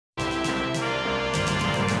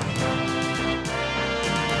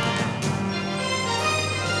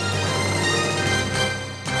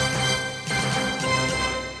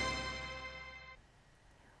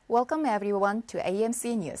Welcome everyone to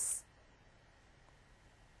AMC News.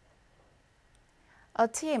 A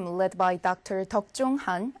team led by Dr. Duck-Jong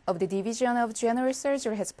Han of the Division of General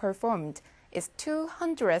Surgery has performed its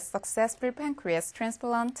 200th successful pancreas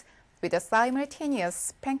transplant with a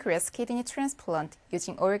simultaneous pancreas-kidney transplant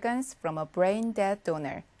using organs from a brain-dead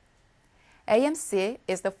donor. AMC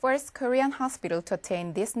is the first Korean hospital to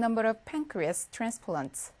attain this number of pancreas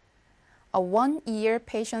transplants. A one-year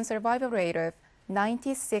patient survival rate of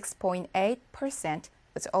 96.8%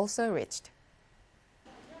 was also reached.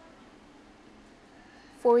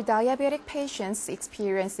 For diabetic patients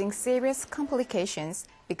experiencing serious complications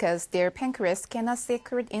because their pancreas cannot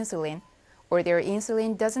secrete insulin or their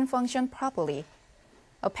insulin doesn't function properly,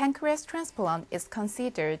 a pancreas transplant is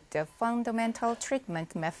considered the fundamental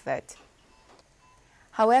treatment method.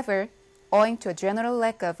 However, owing to a general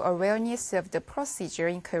lack of awareness of the procedure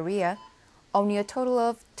in Korea, only a total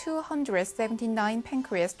of 279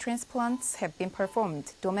 pancreas transplants have been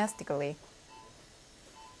performed domestically.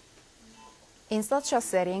 In such a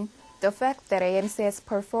setting, the fact that AMC has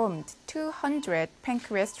performed 200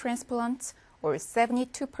 pancreas transplants, or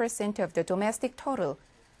 72% of the domestic total,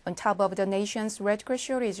 on top of the nation's radical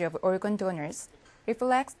shortage of organ donors,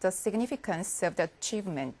 reflects the significance of the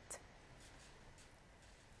achievement.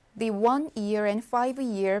 The 1-year and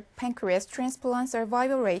 5-year pancreas transplant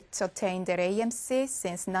survival rates attained at AMC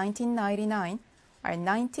since 1999 are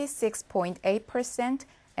 96.8%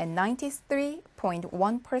 and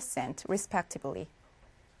 93.1% respectively.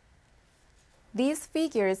 These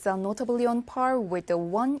figures are notably on par with the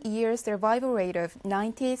 1-year survival rate of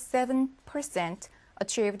 97%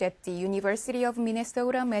 achieved at the University of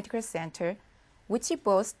Minnesota Medical Center, which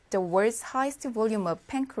boasts the world's highest volume of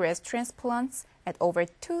pancreas transplants at over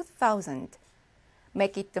 2,000,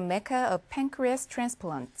 make it the mecca of pancreas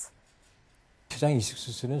transplants. 췌장 이식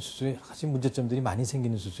수술은 수술에 아주 문제점들이 많이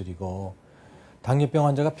생기는 수술이고, 당뇨병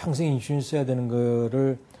환자가 평생 인슐린 써야 되는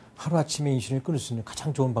거를 하루아침에 인슐린을 끊을 수 있는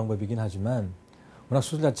가장 좋은 방법이긴 하지만, 워낙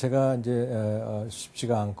수술 자체가 이제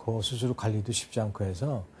쉽지가 않고 수술 관리도 쉽지 않고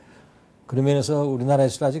해서, 그런 면에서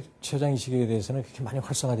우리나라에서도 아직 췌장 이식에 대해서는 그렇게 많이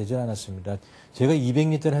활성화되지 않았습니다. 제가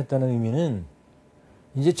 200리터를 했다는 의미는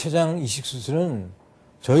이제 췌장 이식 수술은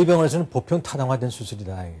저희 병원에서는 보편 타당화된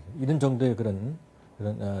수술이다. 이런 정도의 그런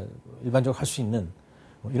일반적으로 할 수 있는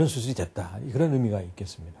이런 수술이 됐다. 그런 의미가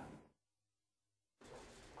있겠습니다.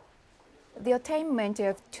 The attainment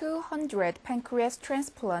of 200 pancreas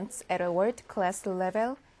transplants at a world-class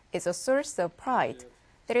level is a source of pride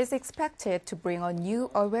that is expected to bring a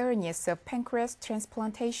new awareness of pancreas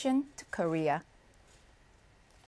transplantation to Korea.